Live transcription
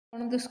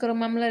दुष्कर्म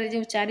मामलें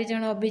जो 4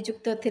 जन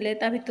अभियुक्त थे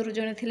भर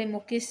जड़े थे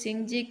मुकेश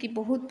सिंह जी कि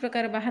बहुत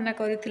प्रकार बाहाना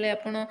करते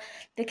आपण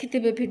देखिथे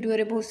भिडियो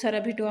रे बहुत सारा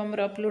भिडियो आमर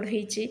अपलोड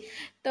होती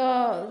तो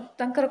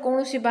तंकर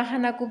कौन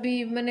बाहाना को भी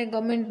माने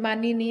गवर्नमेंट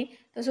मानिनी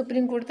तो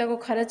सुप्रीमकोर्ट ताको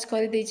खारज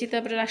कर देछि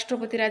तापर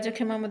राष्ट्रपति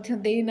राजक्षमा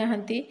देई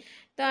नाहंती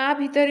तो आ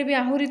भितर भी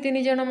आहुरी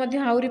 3 जन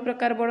आहुरी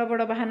प्रकार बड़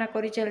बड़ बाहाना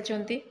कर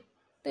चलती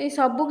तो ये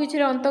सबू किसी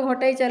अंत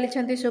घटाई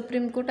चली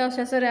सुप्रीमकोर्ट आ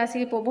शेष में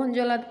आसिक पवन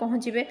जल्लाद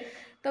पहुँचे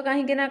तो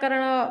कहीं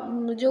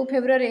कारण जो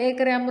फेब्रुआरी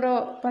 1 रे आमर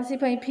फांसी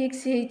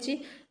फिक्स होती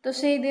तो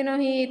से दिन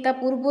ही ता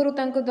पूर्वर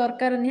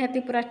दरकार निहाती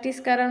प्रैक्टिस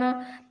कारण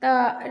ता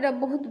एटा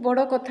बहुत बड़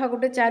कथा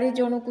गोटे 4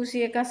 जन को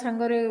सी एका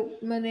सांगरे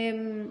माने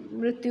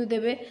मृत्यु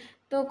देवे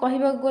तो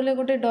कहवाक गले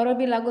गोटे डर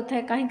भी लगु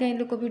था कहीं कहीं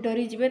लोक भी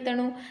डरी जाए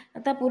तेणु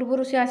ता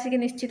पूर्वर से आसिक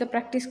निश्चित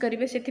प्रैक्टिस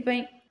करेंगे से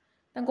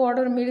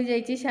ऑर्डर मिल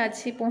जाइए से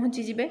आज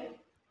पहुँची जिवे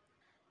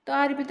तो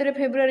आर भितर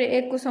फेब्रुआरी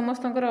 1 को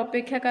समस्त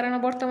अपेक्षा कारण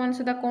वर्तमान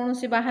सुधा कौन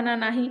बाहाना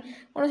ना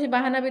कौन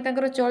बाहाना भी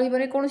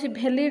चलने कौन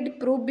भैलिड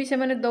प्रूफ भी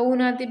से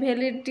दौना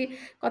भैलिडिटी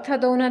कथा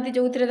दौना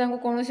जो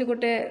कौन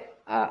गोटे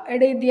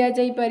एड़े दि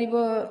जापर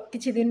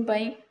किछि दिन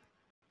पाई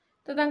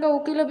तो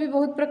वकिल भी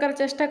बहुत प्रकार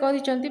चेष्टा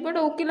करिसेंती बट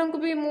वकिल को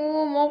भी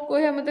मो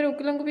कह मत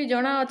वकिल को भी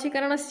जना अच्छी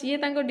कारण सी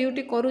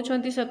ड्यूटी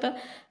करुँच सत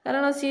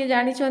कारण सी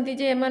जानी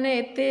जे मैंने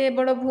एत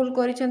बड़ भूल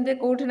कर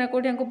कौटि ना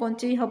कौटि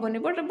बंचई हेनी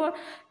बट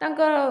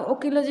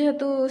वकिल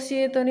जेहेतु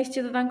सी तो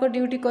निश्चित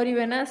ड्यूटी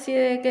करेंगे ना सी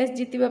केस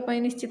जितवाई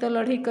निश्चित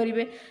लड़ई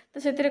करेंगे तो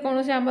से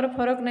कौन से आमर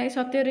फरक ना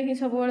सत्य ही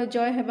सब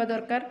जय होगा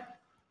दरकार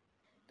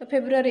तो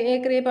फेब्रुआरी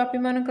 1 रे पापी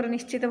मानकर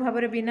निश्चित भाव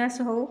में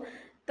विनाश हो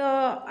तो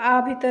आ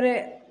भितर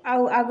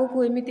आगु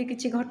को एमती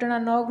किसी घटना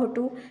न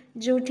घटू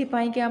जो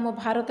कि आम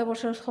भारत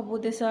वर्ष सबू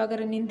देश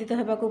आगे निंदित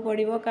होगाक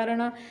पड़ो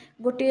कारण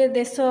गोटे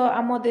देश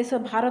आम देश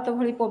भारत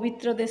भली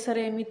पवित्र देश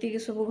रे एमती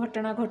सब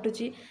घटना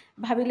घटुची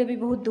भाविले भी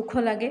बहुत दुख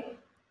लगे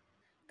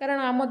कारण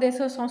आम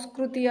देश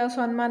संस्कृति और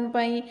सम्मान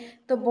पाई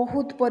तो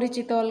बहुत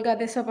परिचित अलग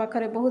देश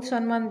पाखरे बहुत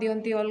सम्मान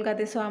दियंती अलग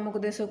देश आमको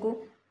देश को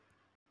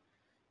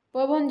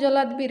पवन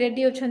जल्लाद भी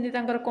रेडी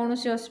अच्छा कौन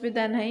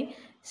असुविधा ना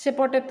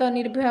सेपटे तो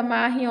निर्भया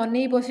माँ ही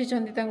अनै बसी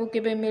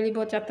केबे मिल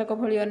चातक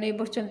भली अनै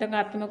बस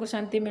आत्मा को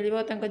शांति मिल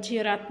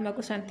झीर आत्मा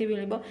को शांति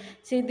मिल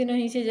से दिन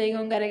ही से जय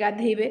गंगार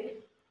गाधेबे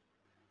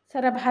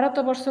सारा भारत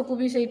वर्ष को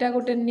भी सहीटा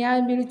गोटे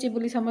न्याय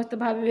मिलूँ समस्त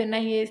भावे ना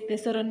ये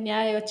देशर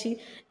न्याय अच्छी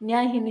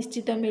न्याय ही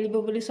निश्चित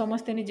मिल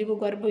समस्ते निजक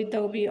गर्वित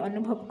भी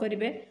अनुभव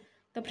करेंगे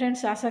तो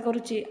फ्रेंड्स आशा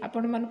करुच्ची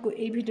आपण मानक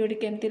भिडियोटी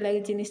केमती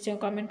लगी निश्चय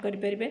कमेंट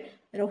करें।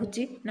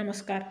 रोची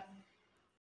नमस्कार।